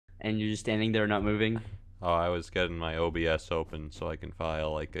And you're just standing there not moving? Oh, I was getting my OBS open so I can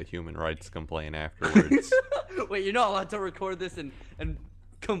file like a human rights complaint afterwards. Wait, you're not allowed to record this and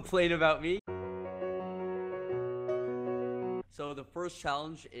complain about me? So the first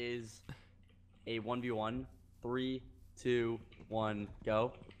challenge is a 1v1. 3, 2, 1,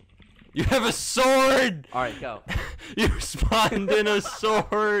 go. You have a sword! Alright, go. You spawned in a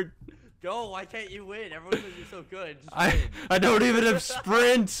sword! Go, why can't you win? Everyone says you're so good. Just I win. don't even have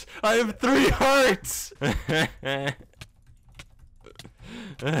sprint! I have 3 hearts!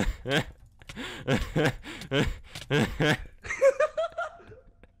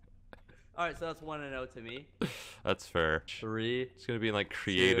 Alright, so that's 1-0 to me. That's fair. 3, It's gonna be in like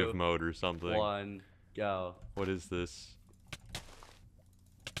creative 2, mode or something. 1, go. What is this?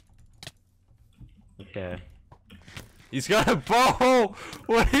 Okay. He's got a bow!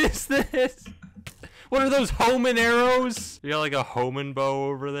 What is this? What are those Homan arrows? You got like a Homan bow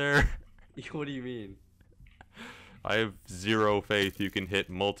over there? What do you mean? I have 0 faith you can hit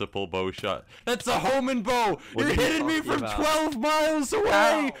multiple bow shots. That's a Homan bow! What You're are you hitting me talking from about? 12 miles away!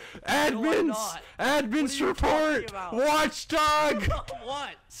 Ow. No, I'm Admins! not. Admins What are you talking report! about? Watchdog! What?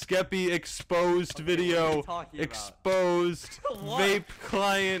 Skeppy exposed Okay, what are video. you talking about? Exposed. What? Vape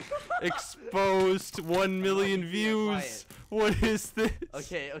client. Exposed. 1 million Keep views. What is this?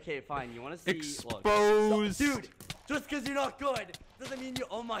 Okay, fine. You want to see? Exposed. Look. Dude, just because you're not good doesn't mean you.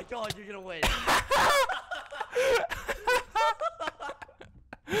 Oh my God, you're gonna win. What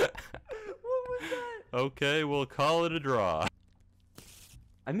was that? Okay, we'll call it a draw.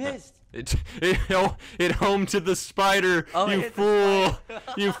 I missed. It home to the spider. Oh, I You hit the fool. spider.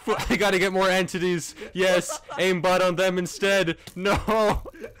 You fool. I gotta get more entities. Yes. Aimbot on them instead. No.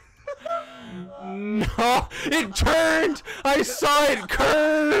 No. It turned. I saw it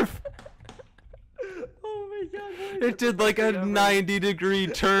curve. Oh my God. It did like a 90-degree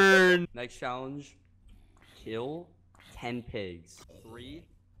turn. Next challenge: kill 10 pigs. 3,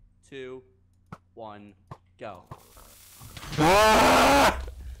 2, 1, go. Ah!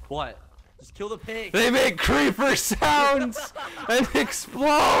 What? Just kill the pig. They make creeper sounds and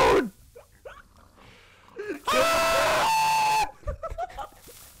explode. Ah!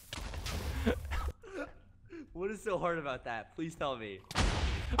 What is so hard about that? Please tell me.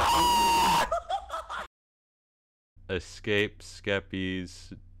 Escape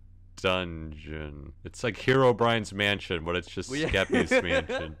Skeppy's dungeon. It's like Hero Brian's mansion, but it's just Skeppy's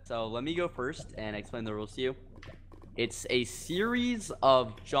mansion. So let me go first and explain the rules to you. It's a series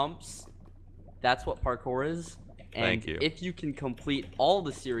of jumps. That's what parkour is. And Thank you. if you can complete all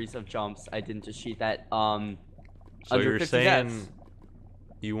the series of jumps, I didn't just cheat that. So under you're 50 saying deaths.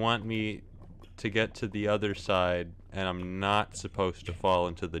 you want me to get to the other side, and I'm not supposed to fall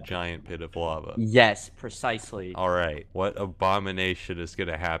into the giant pit of lava? Yes, precisely. Alright, what abomination is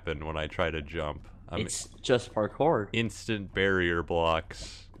gonna happen when I try to jump? It's just parkour. Instant barrier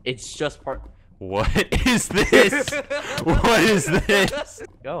blocks. It's just What is this? What is this?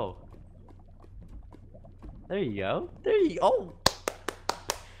 Go. There you go. There you go. Oh.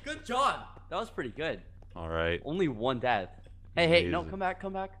 Good job. That was pretty good. Alright. Only 1 death. Hey, no, Amazing.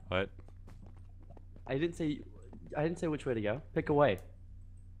 come back. What? I didn't say which way to go. Pick a way.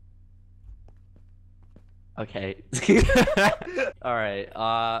 Okay. All right.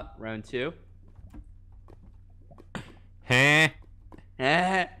 Round 2. Huh?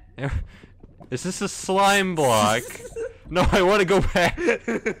 Eh. Is this a slime block? No, I want to go back.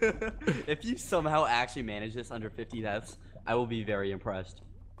 If you somehow actually manage this under 50 deaths, I will be very impressed.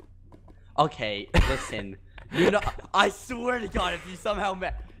 Okay, listen. You know, I swear to God, if you somehow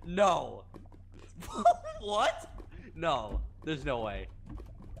no. What? No, there's no way.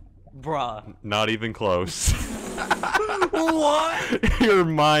 Bruh. Not even close. What? Your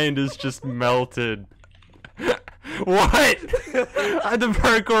mind is just melted. What? The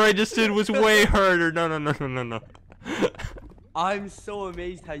parkour I just did was way harder. No. I'm so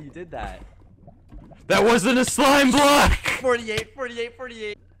amazed how you did that. That wasn't a slime block! 48.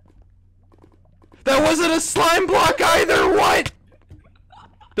 That wasn't a slime block either! What?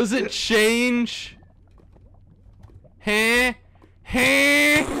 Does it change? Huh?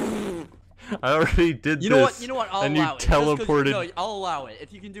 I already did this. You know what? I'll and you allow it. teleported. No, I'll allow it.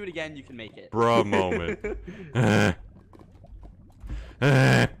 If you can do it again, you can make it. Bruh moment.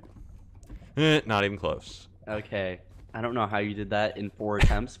 Not even close. Okay. I don't know how you did that in 4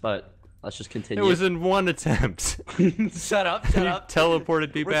 attempts, but let's just continue. It was in 1 attempt. Shut up. You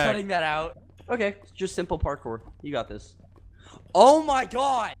teleported me We're back. cutting that out. Okay, just simple parkour. You got this. Oh my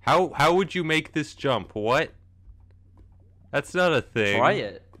God! How would you make this jump? What? That's not a thing. Try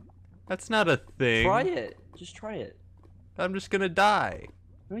it. That's not a thing. Try it. Just try it. I'm just gonna die.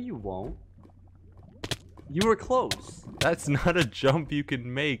 No, you won't. You were close. That's not a jump you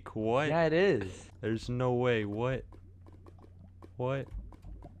can make. What? Yeah, it is. There's no way. What? What?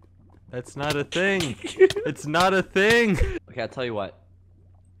 That's not a thing. It's not a thing. Okay, I'll tell you what.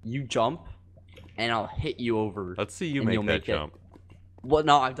 You jump, and I'll hit you over. Let's see you and you'll make that make it. jump. Well,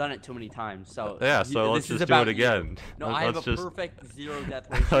 no, I've done it too many times. So Yeah, so let's this is just do about it you. again. No, I have a just, perfect 0 death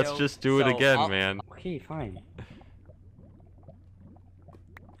ratio. let's just do it so again, man. Okay, fine.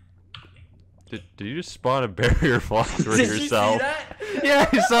 Did you just spawn a barrier block for Did yourself? you see that? Yeah,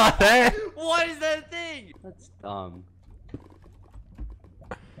 I saw that. What is that thing? That's dumb.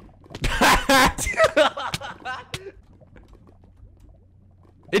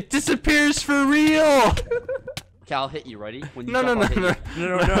 It disappears for real. Okay, I'll hit you. Ready? When you No, jump, no, I'll hit no, you.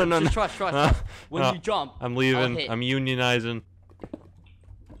 no, No. no, Just no. trust. When No, you jump, I'm I'll leaving. hit. I'm unionizing.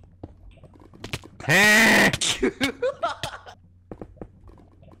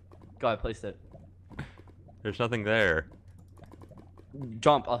 Go ahead, place it. There's nothing there.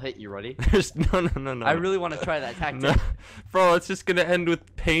 Jump, I'll hit you. Ready? There's no. I really want to try that tactic. No. Bro, it's just gonna end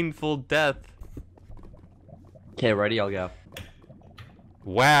with painful death. Okay, ready? I'll go.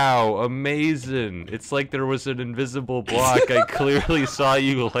 Wow, amazing. It's like there was an invisible block I clearly saw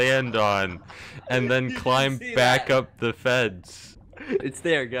you land on and then You climb didn't see back that. up the fence. It's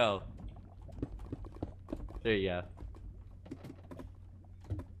there. Go. There you go.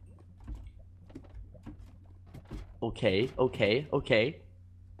 Okay.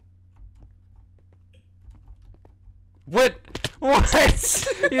 What? What?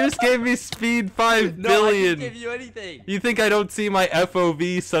 You just gave me speed 5 No, billion. I didn't give you anything. You think I don't see my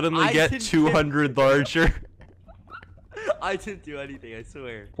FOV suddenly I get didn't 200 larger? I didn't do anything, I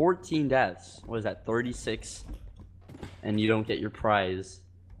swear. 14 deaths. What is that? 36. And you don't get your prize.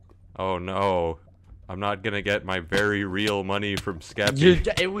 Oh no. I'm not gonna get my very real money from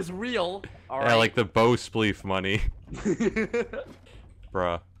Skeppy. It was real. All Yeah, right. like the bow spleef money.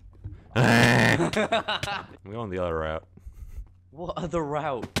 Bruh. I'm going the other route. What other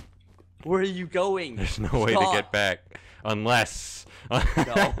route? Where are you going? There's no way to get back. Unless...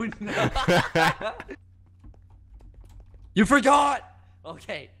 No. You forgot!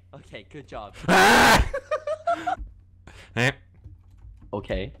 Okay, good job. Eh.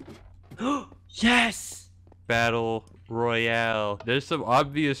 Okay. Yes! Battle Royale. There's some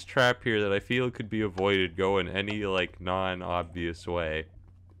obvious trap here that I feel could be avoided going any, like, non-obvious way.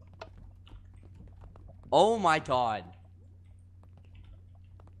 Oh my god.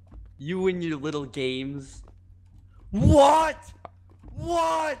 You and your little games. What?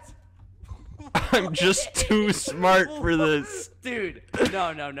 I'm just too smart for this. Dude,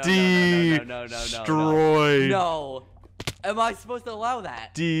 no. Destroyed. No. Am I supposed to allow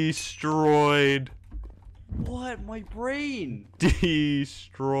that? Destroyed. What? My brain.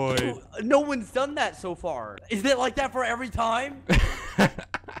 Destroyed. No one's done that so far. Is it like that for every time?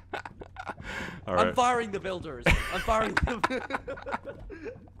 All right. I'm firing the builders. I'm firing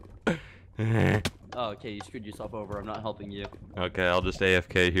the... Oh, okay, you screwed yourself over. I'm not helping you. Okay, I'll just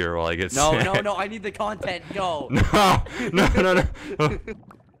AFK here while I get No, sad. I need the content. Go. No.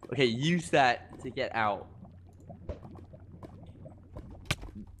 Okay, use that to get out.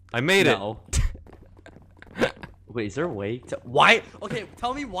 I made it. Wait, is there a way to... Why? Okay,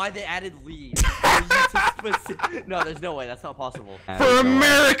 tell me why they added lead. No, there's no way. That's not possible. For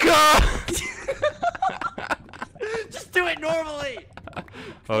America! Just do it normally!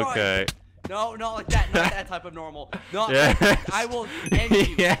 Okay. No, not like that. Not that type of normal. Not Yes. I will end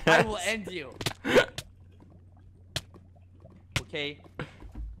you. Yes. I will end you. Okay.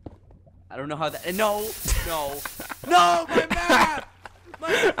 I don't know how that... No! My map!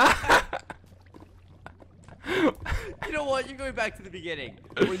 My map! You know what? You're going back to the beginning.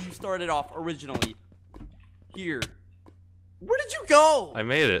 Where you started off originally. Here. Where did you go? I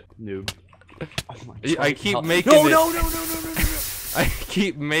made it. Noob. Oh my I keep making it. No. I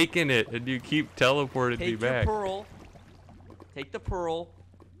keep making it, and you keep teleporting me Take your back. pearl. Take the pearl.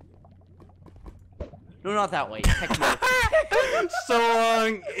 No, not that way. Techno. So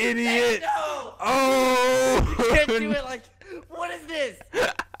long, idiot. No! Oh! You can't do it like... What is this?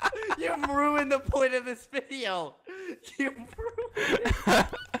 You've ruined the point of this video. You've ruined it.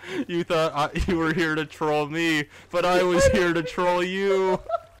 You thought you were here to troll me, but I was here to troll you.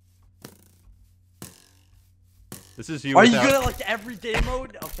 This is you. Are you without- good at like every game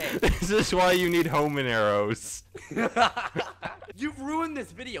mode? Okay. This is why you need homing arrows. You've ruined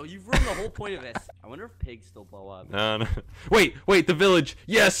this video. You've ruined the whole point of this. I wonder if pigs still blow up. No. Wait, the village.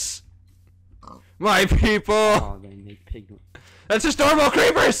 Yes! My people! Oh, they make pig... That's just normal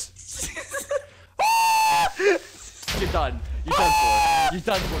creepers! You're done. You're done for. You're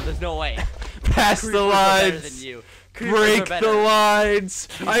done for. There's no way. Pass the Creepers are better than lines. you. Creepers are Break better. the lines.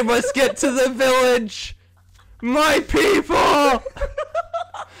 I must get to the village. My people.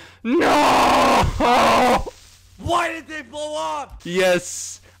 No. Why did they blow up?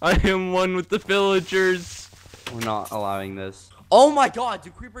 Yes, I am one with the villagers. We're not allowing this. Oh my god,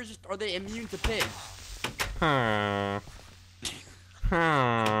 do creepers just, are they immune to pigs? Huh.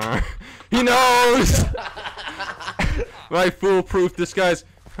 Huh. He knows! My foolproof disguise.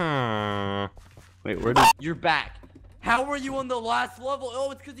 Huh. Wait, where did... You're back. How were you on the last level? Oh,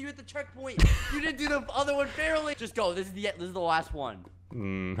 it's because you hit the checkpoint. You didn't do the other one fairly. Just go. This is the last one.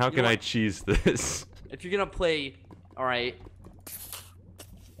 How can I cheese this? If you're gonna play, all right.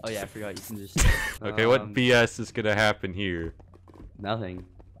 Oh yeah, I forgot you can just. Okay, what BS is gonna happen here? Nothing.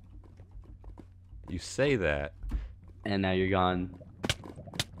 You say that. And now you're gone.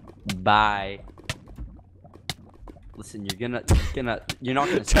 Bye. Listen, you're not gonna survive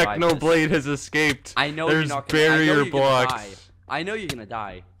this. Technoblade has escaped. I know There's you're not gonna, barrier I know you're blocks. Gonna die. I know you're gonna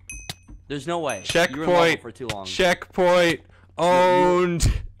die. There's no way. You were in Checkpoint. level for too long. Checkpoint.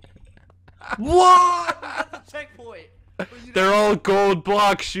 Owned. What? That's a checkpoint. They're all gold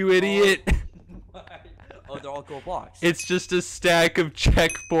blocks, you idiot. Oh, they're all gold blocks. It's just a stack of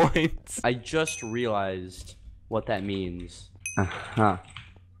checkpoints. I just realized what that means. Uh-huh.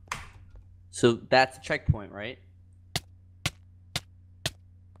 So that's a checkpoint, right?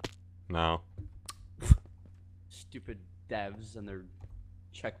 No. Stupid devs and their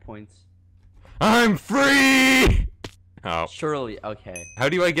checkpoints. I'm free! Oh. Surely, okay. How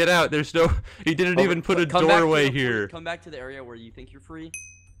do I get out? There's no... He didn't even put a doorway here. Come back to the area where you think you're free.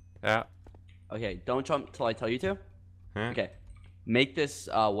 Yeah. Okay, don't jump till I tell you to. Huh? Okay. Make this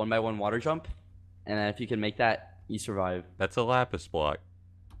 1x1 water jump. And then if you can make that, you survive. That's a lapis block.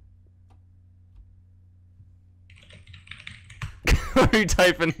 What are you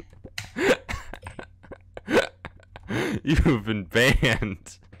typing? You've been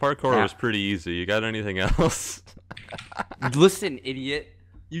banned. Parkour was pretty easy. You got anything else? Listen, idiot.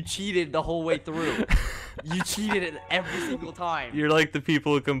 You cheated the whole way through. You cheated it every single time. You're like the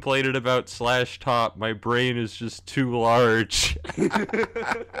people who complained about slash top. My brain is just too large.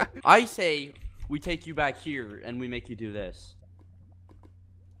 I say we take you back here and we make you do this.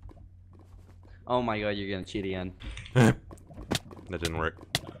 Oh my god, you're gonna cheat again. That didn't work.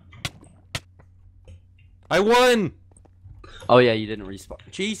 I won! Oh yeah, you didn't respawn.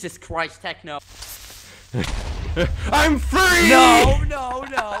 Jesus Christ, Techno. I'm free! No, no,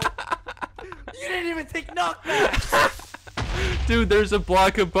 no. You didn't even take knockback. Dude, there's a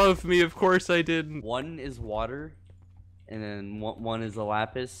block above me. Of course I didn't. One is water, and then one is a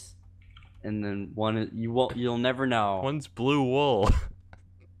lapis, and then one is, you'll never know. One's blue wool.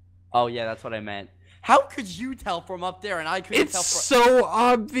 Oh yeah, that's what I meant. How could you tell from up there and I couldn't tell It's from... so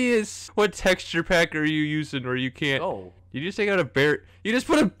obvious. What texture pack are you using where you can't... Oh. You just take out a barrier... You just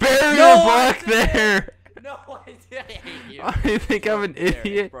put a barrier No, block there! No, I hate you. I think I'm an There,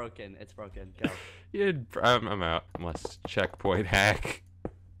 idiot. It's broken. It's broken. Go. I'm out. Must checkpoint hack.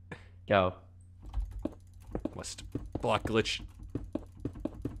 Go. Must block glitch.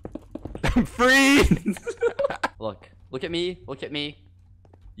 I'm free! Look at me. Look at me.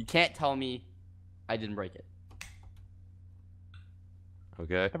 You can't tell me I didn't break it.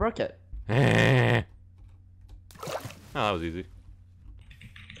 Okay. I broke it. Oh, that was easy.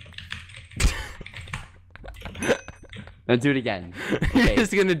 Now do it again. You're Okay.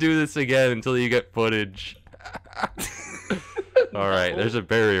 just gonna do this again until you get footage. Alright, there's a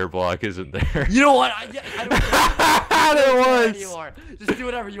barrier block, isn't there? You know what? I don't There was! anymore. Just do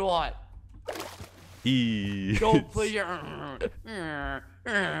whatever you want. Go play your...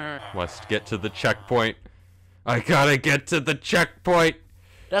 Must get to the checkpoint. I gotta get to the checkpoint.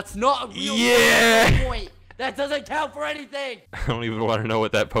 That's not a real point. That doesn't count for anything. I don't even want to know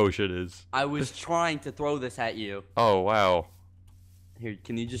what that potion is. I was trying to throw this at you. Oh, wow. Here,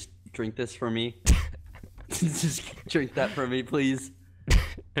 can you just drink this for me? Just drink that for me, please.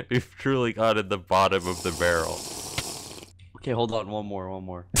 We've truly got at the bottom of the barrel. Okay, hold on. One more.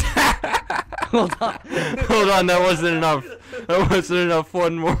 Hold on. Hold on, that wasn't enough. That wasn't enough.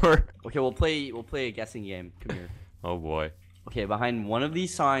 One more. Okay, we'll play a guessing game. Come here. Oh boy. Okay, behind one of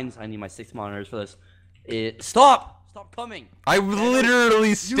these signs, I need my 6 monitors for this. Stop! Stop coming! I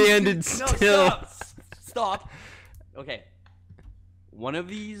literally standing No, still. Stop! Okay. One of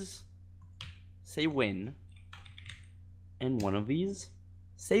these say win, and one of these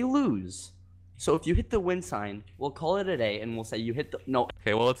say lose. So if you hit the win sign, we'll call it a day, and we'll say you hit the... No.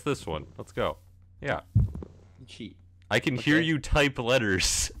 Okay, well, it's this one. Let's go. Yeah. You cheat. I can hear you type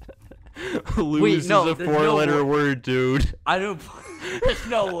letters. Lose no, is a there's no 4-letter word, dude. I don't. There's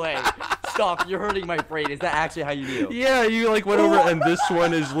no way. Stop. You're hurting my brain. Is that actually how you do? Yeah, you like went over and this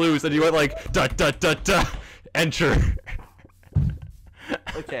one is lose, and you went like da da da da. Enter.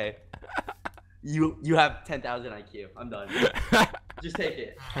 Okay. You have 10,000 IQ. I'm done. Just take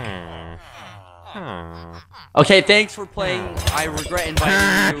it. Okay, thanks for playing. I regret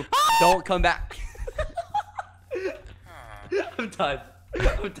inviting you. Don't come back. I'm done.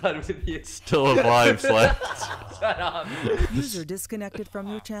 I'm done with you. Still have lives left. Shut up. User disconnected from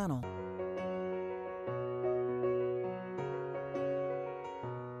your channel.